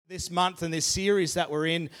This month and this series that we're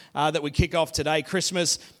in, that we kick off today,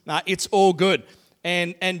 Christmas, it's all good.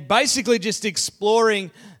 And basically just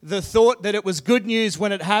exploring the thought that it was good news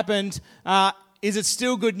when it happened. Is it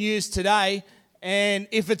still good news today? And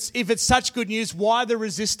if it's such good news, why the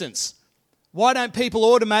resistance? Why don't people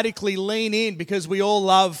automatically lean in? Because we all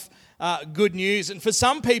love good news. And for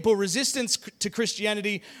some people, resistance to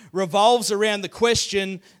Christianity revolves around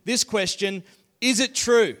this question, is it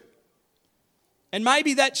true? And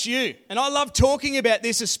maybe that's you. And I love talking about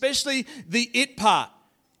this, especially the it part.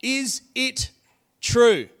 Is it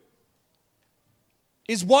true?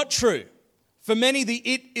 Is what true? For many, the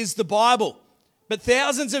it is the Bible. But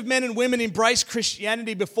thousands of men and women embraced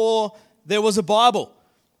Christianity before there was a Bible.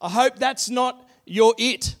 I hope that's not your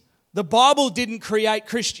it. The Bible didn't create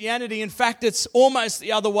Christianity. In fact, it's almost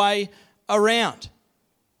the other way around.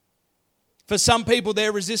 For some people,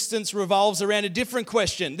 their resistance revolves around a different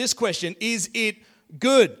question. This question, is it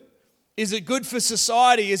good? Is it good for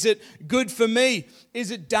society? Is it good for me?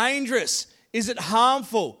 Is it dangerous? Is it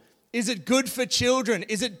harmful? Is it good for children?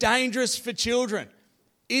 Is it dangerous for children?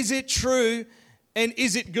 Is it true and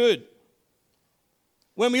is it good?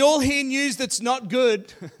 When we all hear news that's not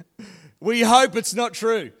good, we hope it's not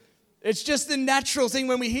true. It's just the natural thing.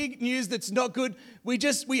 When we hear news that's not good, we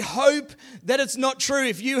hope that it's not true.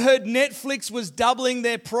 If you heard Netflix was doubling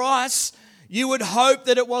their price, you would hope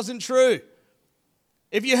that it wasn't true.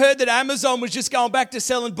 If you heard that Amazon was just going back to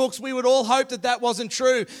selling books, we would all hope that that wasn't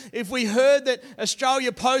true. If we heard that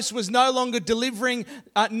Australia Post was no longer delivering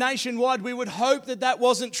nationwide, we would hope that that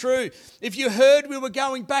wasn't true. If you heard we were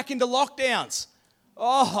going back into lockdowns,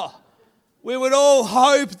 we would all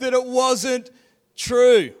hope that it wasn't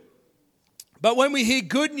true. But when we hear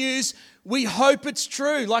good news, we hope it's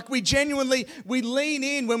true. Like we lean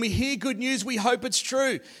in. When we hear good news, we hope it's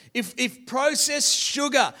true. If processed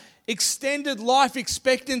sugar extended life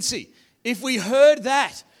expectancy, if we heard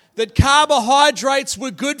that carbohydrates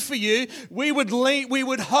were good for you, we would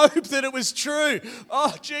hope that it was true.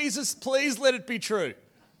 Oh, Jesus, please let it be true.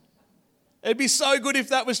 It'd be so good if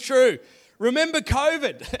that was true. Remember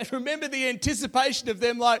COVID. Remember the anticipation of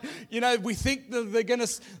them, we think that they're going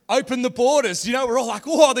to open the borders. We're all like,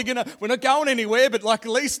 we're not going anywhere, but at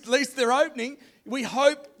least they're opening. We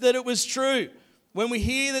hope that it was true. When we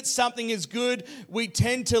hear that something is good, we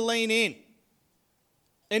tend to lean in.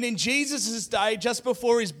 And in Jesus' day, just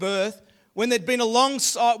before his birth, when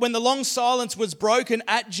the long silence was broken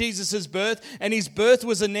at Jesus' birth and his birth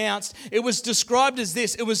was announced, it was described as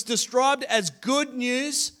this. It was described as good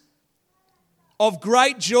news of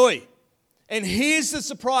great joy. And here's the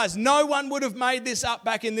surprise. No one would have made this up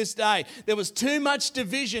back in this day. There was too much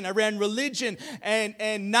division around religion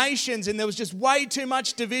and nations, and there was just way too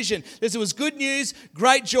much division. There was good news,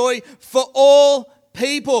 great joy for all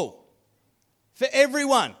people, for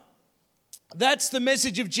everyone. That's the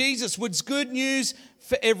message of Jesus, was good news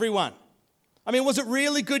for everyone. I mean, was it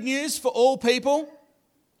really good news for all people?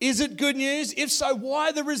 Is it good news? If so,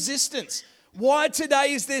 why the resistance? Why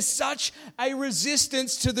today is there such a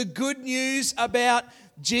resistance to the good news about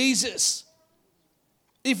Jesus?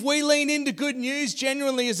 If we lean into good news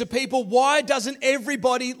genuinely as a people, why doesn't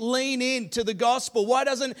everybody lean into the gospel? Why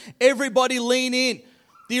doesn't everybody lean in?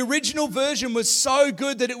 The original version was so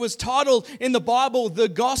good that it was titled in the Bible, The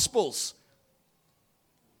Gospels.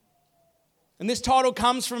 And this title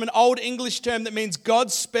comes from an old English term that means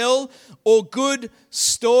God's spell or good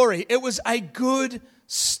story. It was a good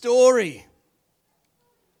story.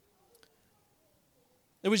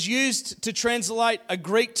 It was used to translate a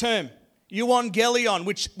Greek term, euangelion,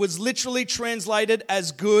 which was literally translated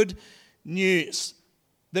as good news.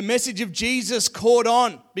 The message of Jesus caught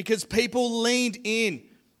on because people leaned in.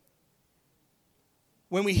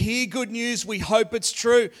 When we hear good news, we hope it's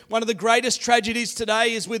true. One of the greatest tragedies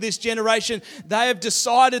today is with this generation. They have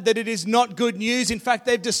decided that it is not good news. In fact,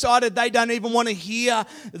 they've decided they don't even want to hear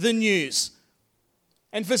the news.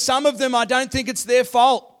 And for some of them, I don't think it's their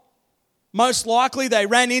fault. Most likely they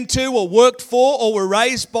ran into or worked for or were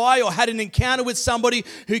raised by or had an encounter with somebody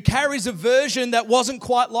who carries a version that wasn't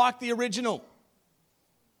quite like the original.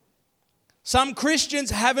 Some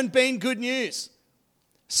Christians haven't been good news.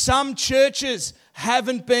 Some churches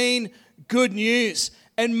haven't been good news.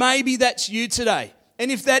 And maybe that's you today.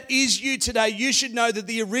 And if that is you today, you should know that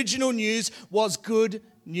the original news was good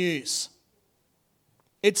news.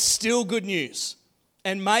 It's still good news.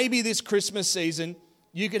 And maybe this Christmas season,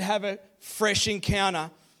 you could have a fresh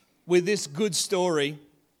encounter with this good story,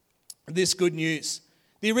 this good news.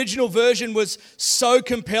 The original version was so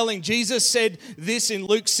compelling. Jesus said this in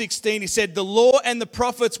Luke 16. He said, the law and the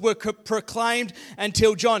prophets were proclaimed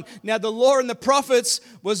until John. Now, the law and the prophets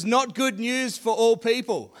was not good news for all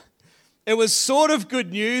people. It was sort of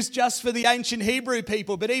good news just for the ancient Hebrew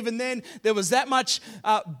people. But even then, there was that much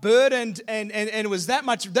burden and it was that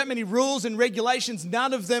many rules and regulations.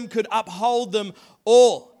 None of them could uphold them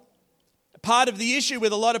all. Part of the issue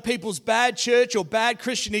with a lot of people's bad church or bad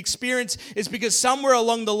Christian experience is because somewhere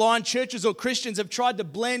along the line, churches or Christians have tried to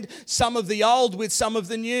blend some of the old with some of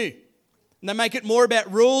the new. And they make it more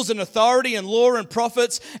about rules and authority and law and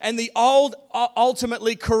prophets, and the old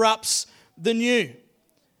ultimately corrupts the new.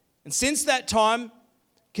 And since that time,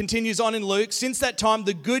 continues on in Luke, since that time,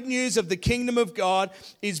 the good news of the kingdom of God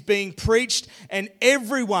is being preached and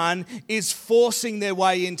everyone is forcing their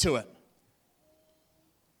way into it.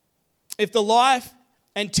 If the life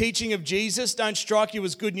and teaching of Jesus don't strike you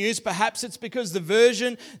as good news, perhaps it's because the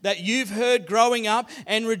version that you've heard growing up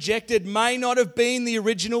and rejected may not have been the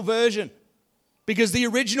original version. Because the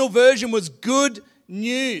original version was good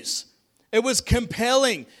news. It was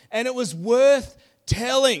compelling and it was worth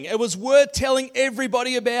telling. It was worth telling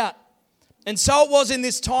everybody about. And so it was in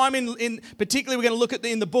this time, in particularly we're going to look at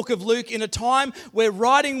in the book of Luke, in a time where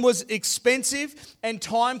writing was expensive and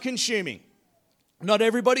time consuming. Not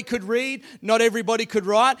everybody could read, not everybody could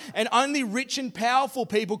write, and only rich and powerful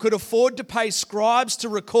people could afford to pay scribes to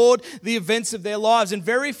record the events of their lives. And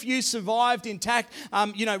very few survived intact.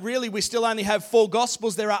 Really, we still only have 4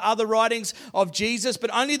 Gospels. There are other writings of Jesus,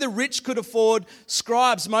 but only the rich could afford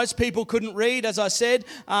scribes. Most people couldn't read, as I said.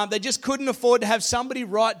 They just couldn't afford to have somebody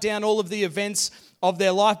write down all of the events of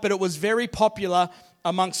their life, but it was very popular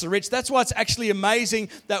amongst the rich. That's why it's actually amazing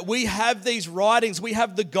that we have these writings, we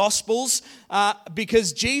have the Gospels,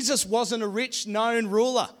 because Jesus wasn't a rich, known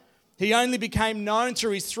ruler. He only became known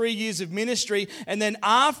through his 3 years of ministry, and then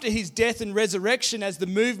after his death and resurrection as the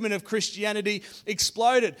movement of Christianity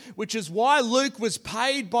exploded, which is why Luke was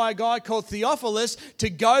paid by a guy called Theophilus to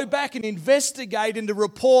go back and investigate and to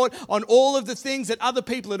report on all of the things that other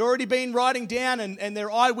people had already been writing down and their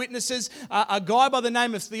eyewitnesses. A guy by the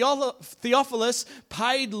name of Theophilus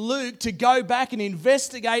paid Luke to go back and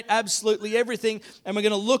investigate absolutely everything, and we're going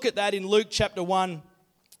to look at that in Luke chapter 1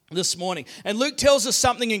 this morning. And Luke tells us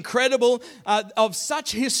something incredible of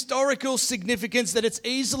such historical significance that it's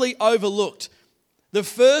easily overlooked. The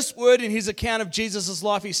first word in his account of Jesus'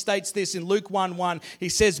 life, he states this in Luke 1:1. He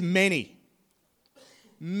says, many.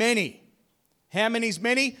 Many. How many is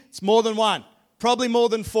many? It's more than one. Probably more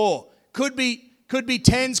than 4. Could be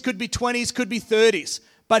 10s, could be 20s, could be 30s.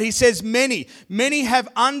 But he says many. Many have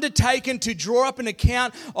undertaken to draw up an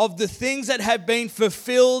account of the things that have been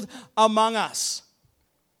fulfilled among us.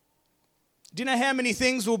 Do you know how many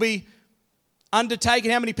things will be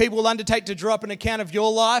undertaken? How many people will undertake to draw up an account of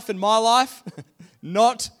your life and my life?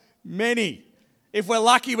 Not many. If we're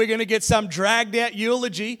lucky, we're going to get some dragged out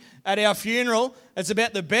eulogy at our funeral. It's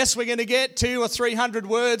about the best we're going to get, 200 or 300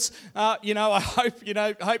 words. I hope you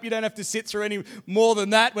don't have to sit through any more than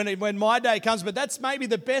that when my day comes. But that's maybe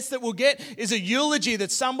the best that we'll get is a eulogy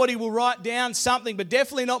that somebody will write down something, but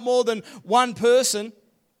definitely not more than one person.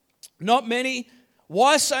 Not many.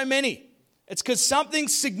 Why so many? It's because something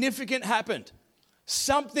significant happened.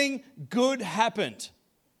 Something good happened.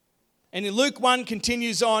 And in Luke 1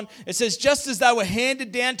 continues on, it says, just as they were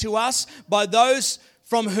handed down to us by those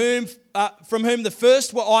from whom the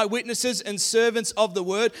first were eyewitnesses and servants of the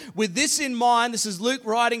word. With this in mind, this is Luke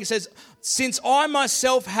writing, it says, since I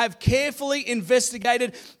myself have carefully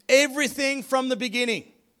investigated everything from the beginning.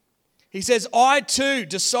 He says, I too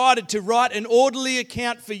decided to write an orderly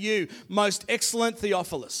account for you, most excellent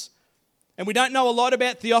Theophilus. And we don't know a lot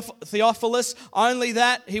about Theophilus, only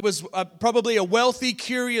that he was probably a wealthy,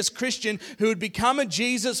 curious Christian who had become a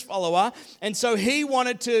Jesus follower. And so he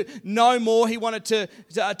wanted to know more, he wanted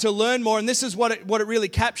to learn more. And this is what it really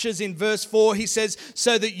captures in verse 4. He says,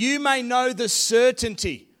 so that you may know the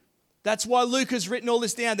certainty. That's why Luke has written all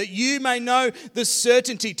this down, that you may know the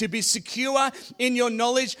certainty, to be secure in your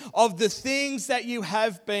knowledge of the things that you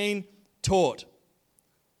have been taught.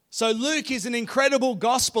 So Luke is an incredible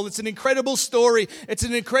gospel. It's an incredible story. It's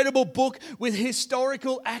an incredible book with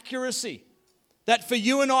historical accuracy that for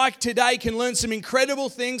you and I today can learn some incredible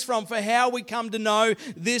things from for how we come to know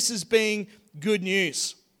this as being good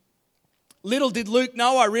news. Little did Luke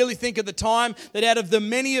know, I really think at the time, that out of the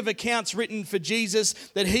many of accounts written for Jesus,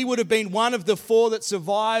 that he would have been one of the 4 that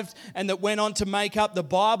survived and that went on to make up the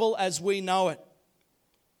Bible as we know it.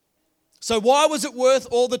 So why was it worth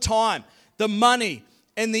all the time, the money,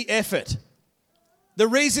 and the effort? The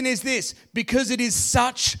reason is this, because it is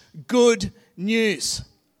such good news.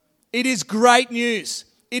 It is great news.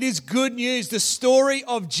 It is good news. The story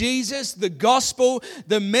of Jesus, the gospel,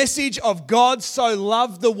 the message of God so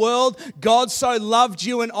loved the world, God so loved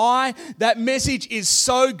you and I. That message is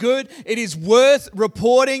so good. It is worth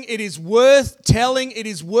reporting. It is worth telling. It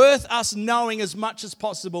is worth us knowing as much as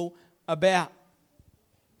possible about.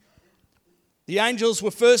 The angels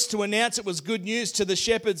were first to announce it was good news to the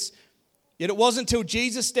shepherds. Yet it wasn't until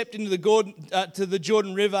Jesus stepped into the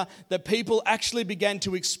Jordan River that people actually began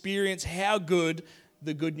to experience how good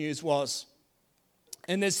the good news was.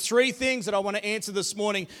 And there's three things that I want to answer this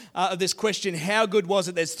morning of this question, how good was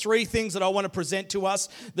it? There's three things that I want to present to us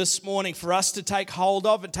this morning for us to take hold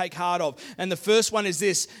of and take heart of. And the first one is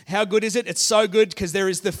this, how good is it? It's so good because there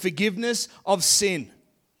is the forgiveness of sin.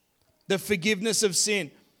 The forgiveness of sin.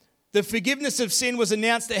 The forgiveness of sin was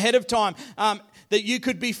announced ahead of time, that you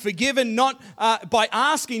could be forgiven not by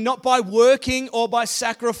asking, not by working or by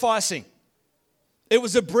sacrificing. It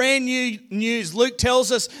was a brand new news. Luke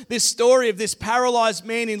tells us this story of this paralyzed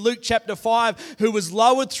man in Luke chapter 5 who was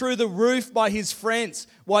lowered through the roof by his friends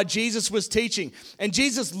while Jesus was teaching. And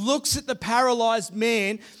Jesus looks at the paralyzed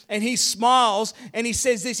man and he smiles and he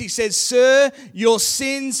says this, he says, "Sir, your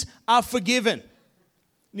sins are forgiven."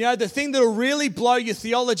 You know, the thing that will really blow your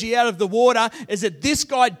theology out of the water is that this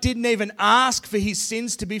guy didn't even ask for his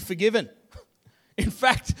sins to be forgiven. In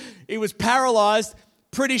fact, he was paralyzed.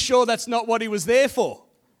 Pretty sure that's not what he was there for.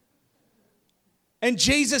 And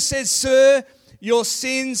Jesus says, "Sir, your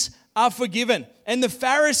sins are forgiven." And the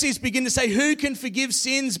Pharisees begin to say, who can forgive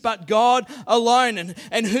sins but God alone?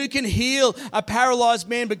 And who can heal a paralyzed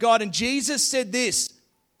man but God? And Jesus said this.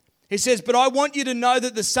 He says, "But I want you to know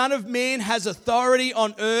that the Son of Man has authority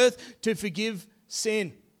on earth to forgive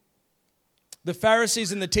sin." The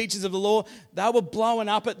Pharisees and the teachers of the law, they were blowing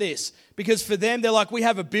up at this because for them, they're like, we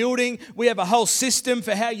have a building, we have a whole system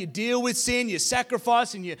for how you deal with sin, you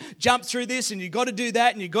sacrifice and you jump through this and you got to do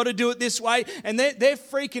that and you got to do it this way. And they're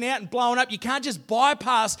freaking out and blowing up. You can't just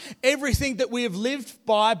bypass everything that we have lived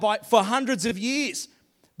by for hundreds of years.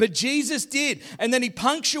 But Jesus did. And then he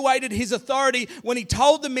punctuated his authority when he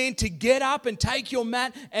told the man to get up and take your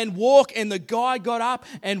mat and walk. And the guy got up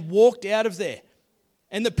and walked out of there.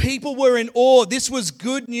 And the people were in awe. This was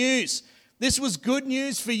good news. This was good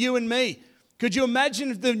news for you and me. Could you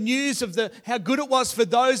imagine the news of how good it was for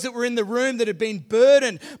those that were in the room that had been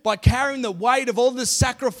burdened by carrying the weight of all the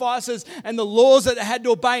sacrifices and the laws that they had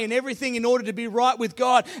to obey and everything in order to be right with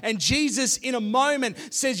God. And Jesus in a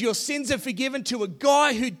moment says your sins are forgiven to a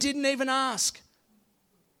guy who didn't even ask.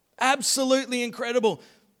 Absolutely incredible.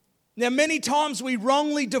 Now many times we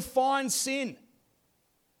wrongly define sin.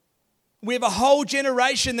 We have a whole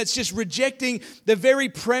generation that's just rejecting the very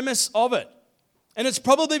premise of it. And it's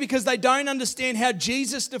probably because they don't understand how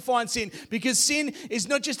Jesus defines sin. Because sin is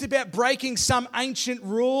not just about breaking some ancient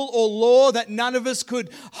rule or law that none of us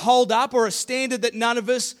could hold up or a standard that none of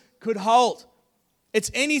us could hold.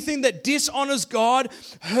 It's anything that dishonors God,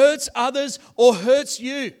 hurts others, or hurts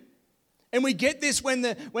you. And we get this when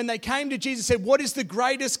they came to Jesus and said, what is the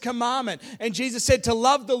greatest commandment? And Jesus said to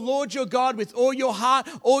love the Lord your God with all your heart,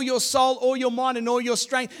 all your soul, all your mind, and all your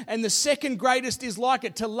strength. And the second greatest is like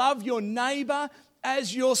it, to love your neighbor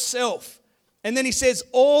as yourself. And then he says,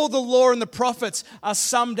 all the law and the prophets are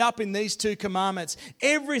summed up in these two commandments.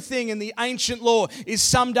 Everything in the ancient law is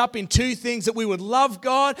summed up in two things, that we would love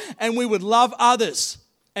God and we would love others.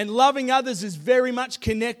 And loving others is very much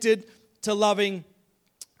connected to loving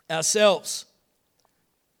ourselves.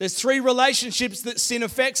 There's three relationships that sin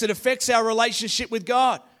affects. It affects our relationship with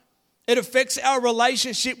God. It affects our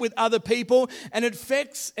relationship with other people, and it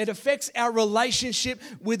affects our relationship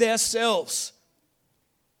with ourselves.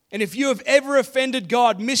 And if you have ever offended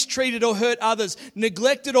God, mistreated or hurt others,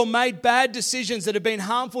 neglected or made bad decisions that have been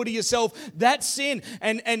harmful to yourself, that's sin.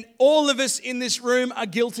 And all of us in this room are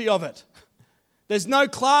guilty of it. There's no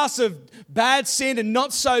class of bad sin and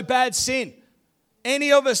not so bad sin.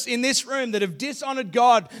 Any of us in this room that have dishonored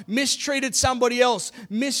God, mistreated somebody else,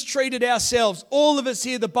 mistreated ourselves, all of us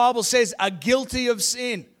here, the Bible says, are guilty of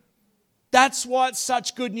sin. That's why it's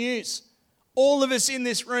such good news. All of us in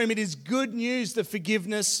this room, it is good news, the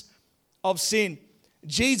forgiveness of sin.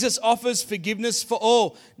 Jesus offers forgiveness for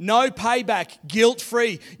all. No payback,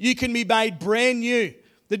 guilt-free. You can be made brand new.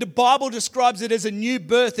 The Bible describes it as a new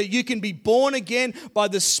birth, that you can be born again by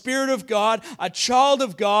the Spirit of God, a child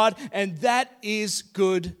of God, and that is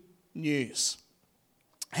good news.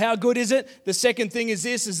 How good is it? The second thing is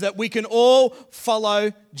this, is that we can all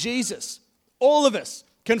follow Jesus. All of us.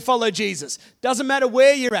 can follow Jesus. Doesn't matter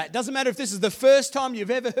where you're at. Doesn't matter if this is the first time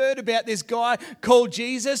you've ever heard about this guy called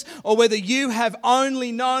Jesus, or whether you have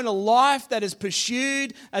only known a life that is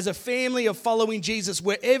pursued as a family of following Jesus.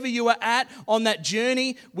 Wherever you are at on that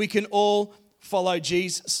journey, we can all follow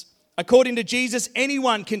Jesus. According to Jesus,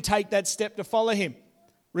 anyone can take that step to follow him,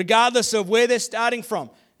 regardless of where they're starting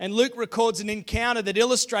from. And Luke records an encounter that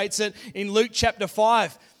illustrates it in Luke chapter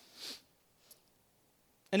 5.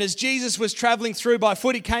 And as Jesus was traveling through by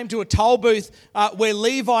foot, he came to a toll booth where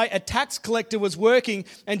Levi, a tax collector, was working.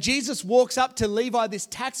 And Jesus walks up to Levi, this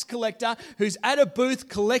tax collector, who's at a booth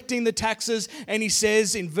collecting the taxes. And he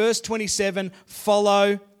says in verse 27,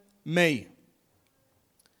 "Follow me."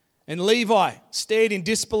 And Levi stared in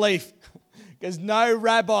disbelief because no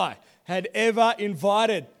rabbi had ever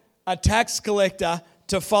invited a tax collector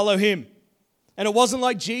to follow him. And it wasn't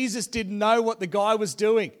like Jesus didn't know what the guy was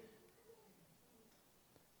doing.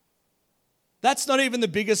 That's not even the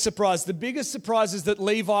biggest surprise. The biggest surprise is that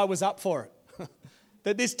Levi was up for it.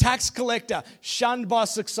 That this tax collector, shunned by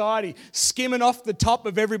society, skimming off the top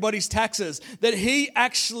of everybody's taxes, that he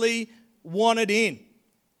actually wanted in.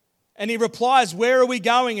 And he replies, "Where are we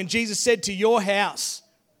going?" And Jesus said, "To your house."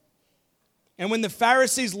 And when the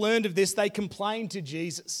Pharisees learned of this, they complained to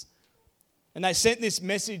Jesus. And they sent this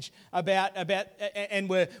message about and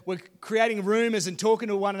were creating rumors and talking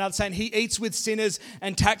to one another, saying he eats with sinners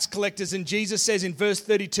and tax collectors. And Jesus says in verse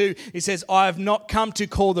 32, he says, "I have not come to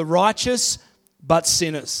call the righteous, but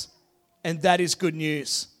sinners." And that is good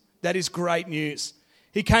news. That is great news.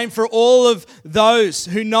 He came for all of those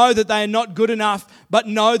who know that they are not good enough, but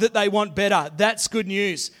know that they want better. That's good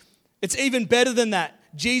news. It's even better than that.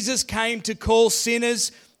 Jesus came to call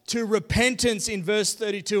sinners to repentance in verse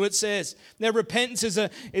 32, it says. Now, repentance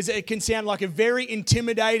it can sound like a very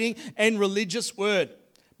intimidating and religious word.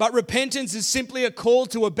 But repentance is simply a call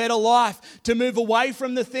to a better life, to move away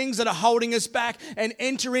from the things that are holding us back and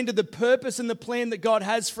enter into the purpose and the plan that God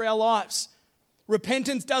has for our lives.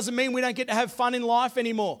 Repentance doesn't mean we don't get to have fun in life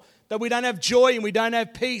anymore, that we don't have joy and we don't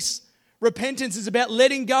have peace. Repentance is about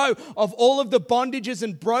letting go of all of the bondages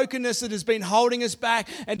and brokenness that has been holding us back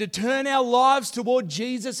and to turn our lives toward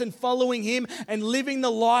Jesus and following him and living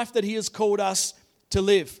the life that he has called us to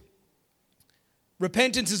live.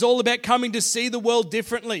 Repentance is all about coming to see the world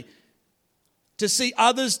differently, to see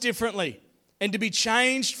others differently, and to be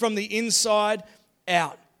changed from the inside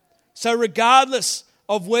out. So regardless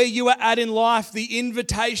of where you are at in life, the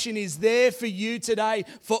invitation is there for you today,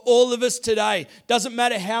 for all of us today. Doesn't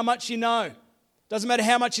matter how much you know. Doesn't matter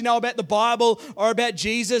how much you know about the Bible or about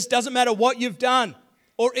Jesus. Doesn't matter what you've done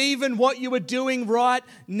or even what you are doing right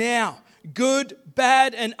now. Good,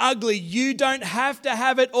 bad, and ugly. You don't have to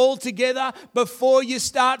have it all together before you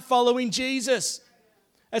start following Jesus.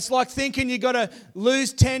 It's like thinking you got to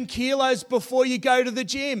lose 10 kilos before you go to the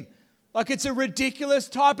gym. Like, it's a ridiculous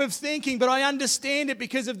type of thinking, but I understand it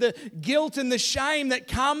because of the guilt and the shame that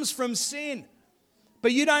comes from sin.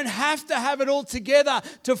 But you don't have to have it all together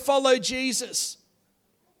to follow Jesus.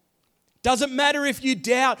 Doesn't matter if you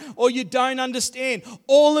doubt or you don't understand.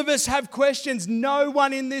 All of us have questions. No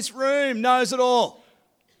one in this room knows it all.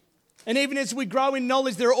 And even as we grow in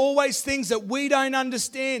knowledge, there are always things that we don't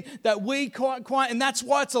understand, that we quite, and that's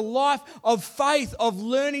why it's a life of faith, of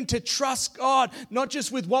learning to trust God, not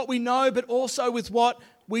just with what we know, but also with what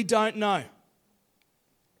we don't know.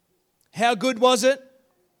 How good was it?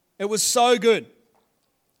 It was so good.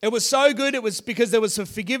 It was so good. It was because there was some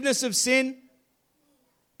forgiveness of sin,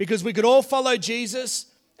 because we could all follow Jesus.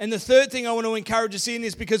 And the third thing I want to encourage us in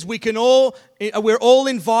is because we're all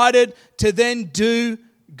invited to then do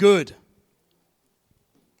good.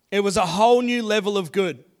 It was a whole new level of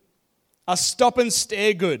good, a stop and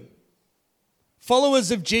stare good.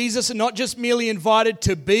 Followers of Jesus are not just merely invited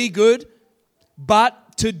to be good,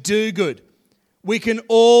 but to do good. We can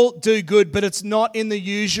all do good, but it's not in the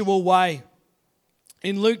usual way.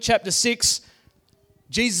 In Luke chapter 6,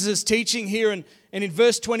 Jesus is teaching here, and in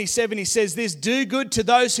verse 27 he says this, "Do good to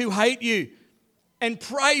those who hate you and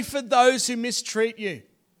pray for those who mistreat you."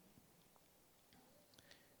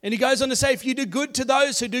 And he goes on to say, if you do good to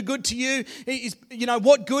those who do good to you,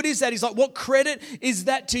 what good is that? He's like, what credit is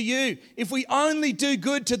that to you? If we only do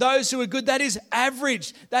good to those who are good, that is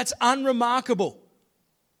average. That's unremarkable.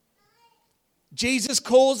 Jesus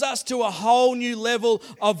calls us to a whole new level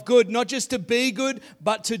of good, not just to be good,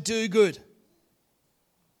 but to do good.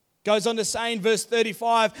 Goes on to say in verse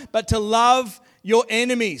 35, but to love your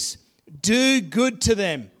enemies, do good to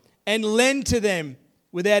them and lend to them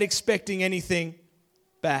without expecting anything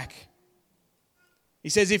back. He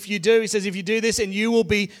says if you do this, and you will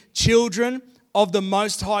be children of the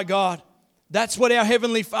Most High God. That's what our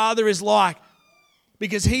Heavenly Father is like.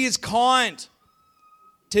 because he is kind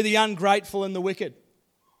to the ungrateful and the wicked.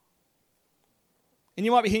 And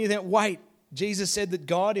you might be hearing that, wait, Jesus said that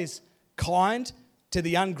God is kind to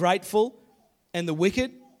the ungrateful and the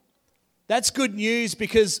wicked? That's good news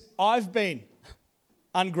because I've been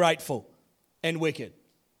ungrateful and wicked.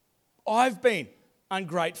 I've been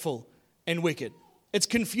ungrateful and wicked. It's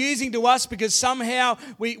confusing to us because somehow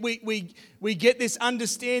we get this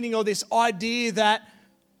understanding or this idea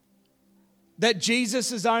that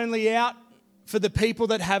Jesus is only out for the people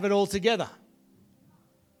that have it all together.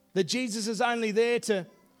 That Jesus is only there to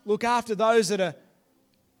look after those that are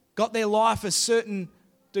got their life a certain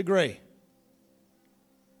degree.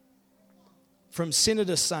 From sinner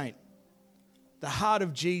to saint, the heart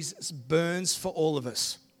of Jesus burns for all of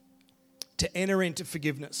us to enter into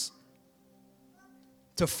forgiveness,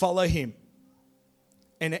 to follow him,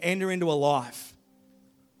 and to enter into a life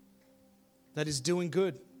that is doing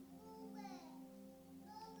good.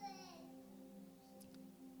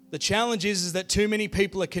 The challenge is that too many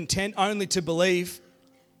people are content only to believe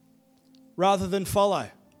rather than follow.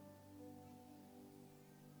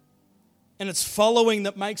 And it's following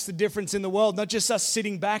that makes the difference in the world, not just us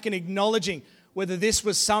sitting back and acknowledging whether this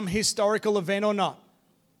was some historical event or not.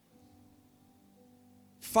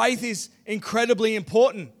 Faith is incredibly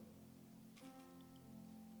important.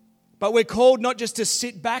 But we're called not just to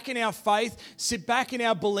sit back in our faith, sit back in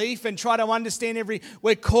our belief and try to understand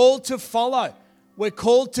we're called to follow. We're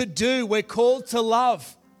called to do. We're called to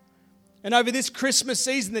love. And over this Christmas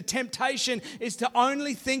season, the temptation is to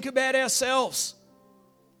only think about ourselves.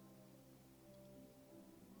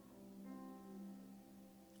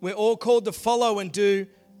 We're all called to follow and do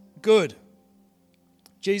good.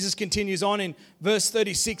 Jesus continues on in verse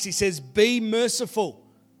 36. He says, be merciful.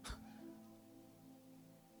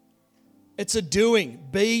 It's a doing.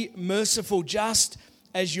 Be merciful just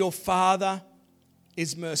as your Father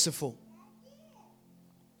is merciful.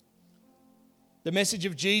 The message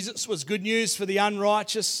of Jesus was good news for the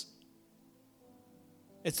unrighteous.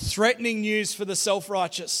 It's threatening news for the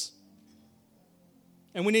self-righteous.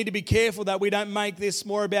 And we need to be careful that we don't make this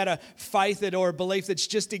more about a faith or a belief that's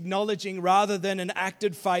just acknowledging rather than an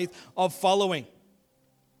acted faith of following.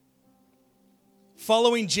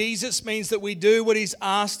 Following Jesus means that we do what he's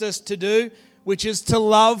asked us to do, which is to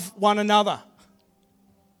love one another.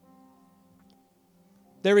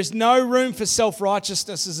 There is no room for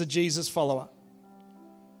self-righteousness as a Jesus follower.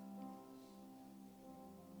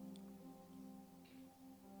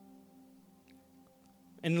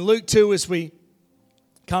 In Luke 2, as we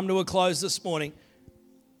come to a close this morning,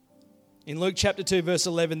 in Luke chapter 2, verse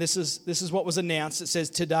 11, this is what was announced. It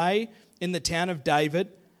says, today in the town of David,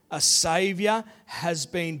 a Saviour has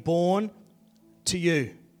been born to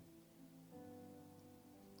you.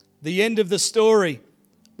 The end of the story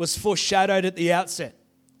was foreshadowed at the outset,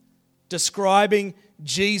 describing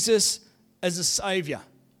Jesus as a Saviour.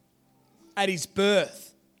 At his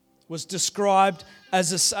birth was described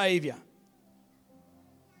as a Saviour.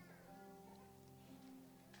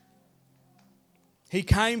 He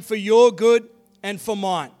came for your good and for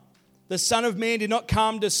mine. The Son of Man did not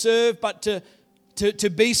come to serve, but to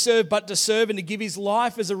be served, but to serve and to give his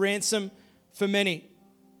life as a ransom for many.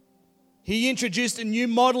 He introduced a new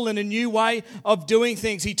model and a new way of doing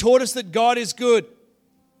things. He taught us that God is good.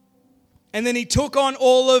 And then he took on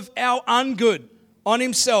all of our ungood on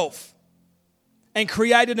himself and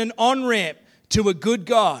created an on-ramp to a good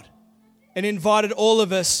God and invited all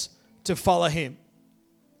of us to follow him.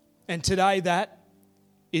 And today that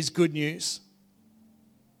is good news.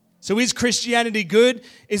 So is Christianity good?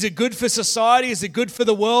 Is it good for society? Is it good for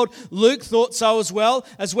the world? Luke thought so as well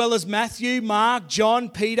as Matthew, Mark, John,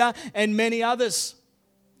 Peter, and many others.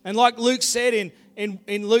 And like Luke said in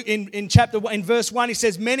verse 1, he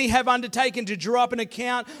says, many have undertaken to draw up an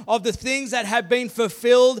account of the things that have been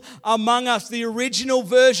fulfilled among us. The original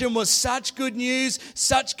version was such good news,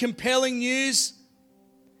 such compelling news.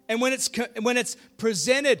 And when it's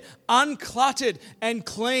presented uncluttered and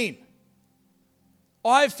clean,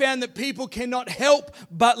 I've found that people cannot help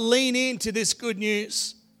but lean into this good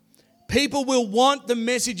news. People will want the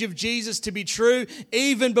message of Jesus to be true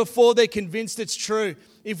even before they're convinced it's true.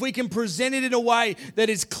 If we can present it in a way that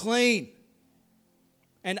is clean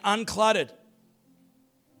and uncluttered.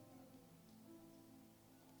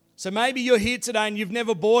 So maybe you're here today and you've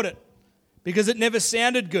never bought it because it never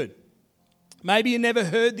sounded good. Maybe you never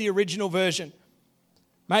heard the original version.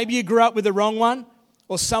 Maybe you grew up with the wrong one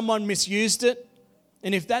or someone misused it.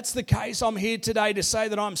 And if that's the case, I'm here today to say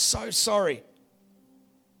that I'm so sorry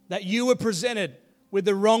that you were presented with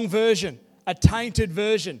the wrong version, a tainted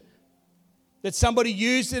version, that somebody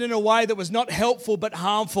used it in a way that was not helpful but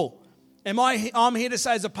harmful. I'm here to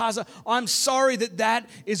say as a pastor, I'm sorry that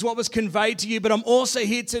is what was conveyed to you, but I'm also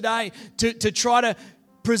here today to try to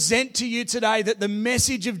present to you today that the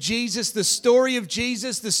message of Jesus, the story of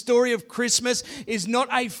Jesus, the story of Christmas is not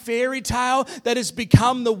a fairy tale that has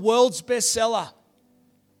become the world's bestseller.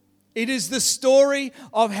 It is the story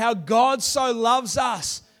of how God so loves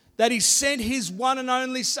us that He sent His one and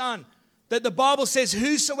only Son. That the Bible says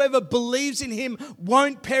whosoever believes in Him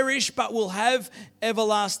won't perish but will have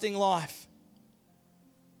everlasting life.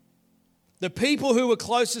 The people who were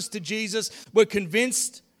closest to Jesus were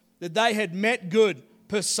convinced that they had met good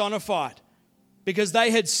personified because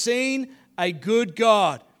they had seen a good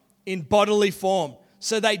God in bodily form.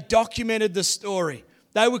 So they documented the story.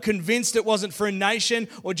 They were convinced it wasn't for a nation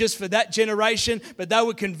or just for that generation, but they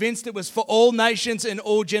were convinced it was for all nations and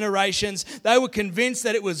all generations. They were convinced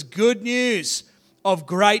that it was good news of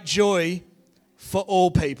great joy for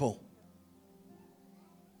all people.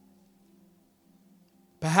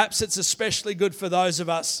 Perhaps it's especially good for those of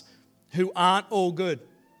us who aren't all good.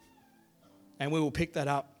 And we will pick that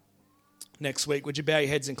up next week. Would you bow your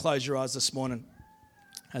heads and close your eyes this morning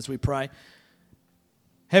as we pray?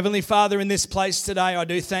 Heavenly Father, in this place today, I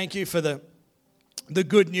do thank you for the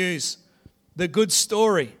good news, the good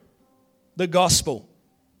story, the gospel.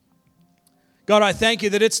 God, I thank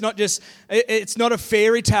you that it's not a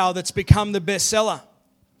fairy tale that's become the bestseller,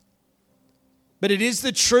 but it is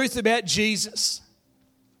the truth about Jesus.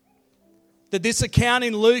 That this account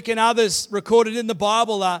in Luke and others recorded in the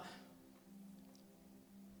Bible are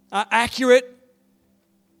accurate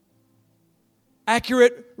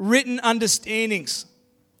written understandings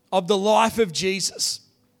of the life of Jesus.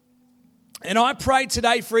 And I pray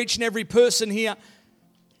today for each and every person here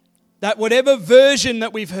that whatever version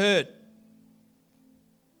that we've heard,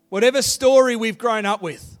 whatever story we've grown up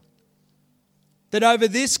with, that over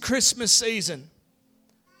this Christmas season,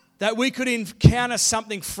 that we could encounter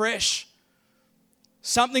something fresh,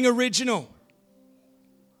 something original,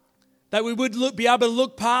 that we would be able to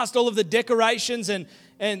look past all of the decorations and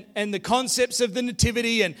the concepts of the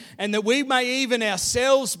nativity and that we may even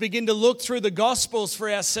ourselves begin to look through the Gospels for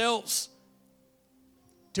ourselves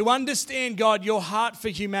to understand, God, your heart for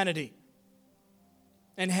humanity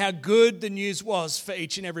and how good the news was for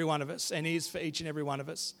each and every one of us and is for each and every one of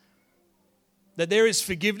us. That there is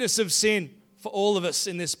forgiveness of sin for all of us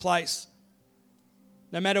in this place.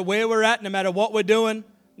 No matter where we're at, no matter what we're doing,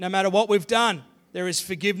 no matter what we've done, there is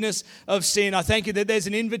forgiveness of sin. I thank you that there's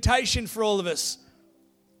an invitation for all of us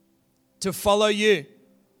to follow you.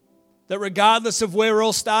 That regardless of where we're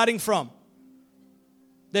all starting from,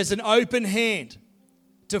 there's an open hand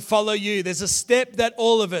to follow you. There's a step that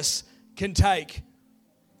all of us can take.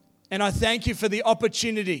 And I thank you for the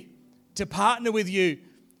opportunity to partner with you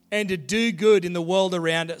and to do good in the world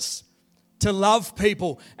around us. To love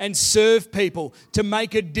people and serve people, to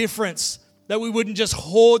make a difference. That we wouldn't just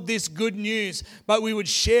hoard this good news, but we would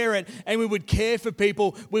share it and we would care for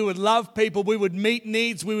people. We would love people. We would meet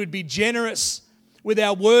needs. We would be generous with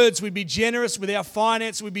our words. We'd be generous with our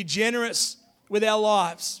finance. We'd be generous with our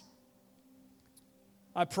lives.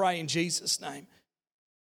 I pray in Jesus' name.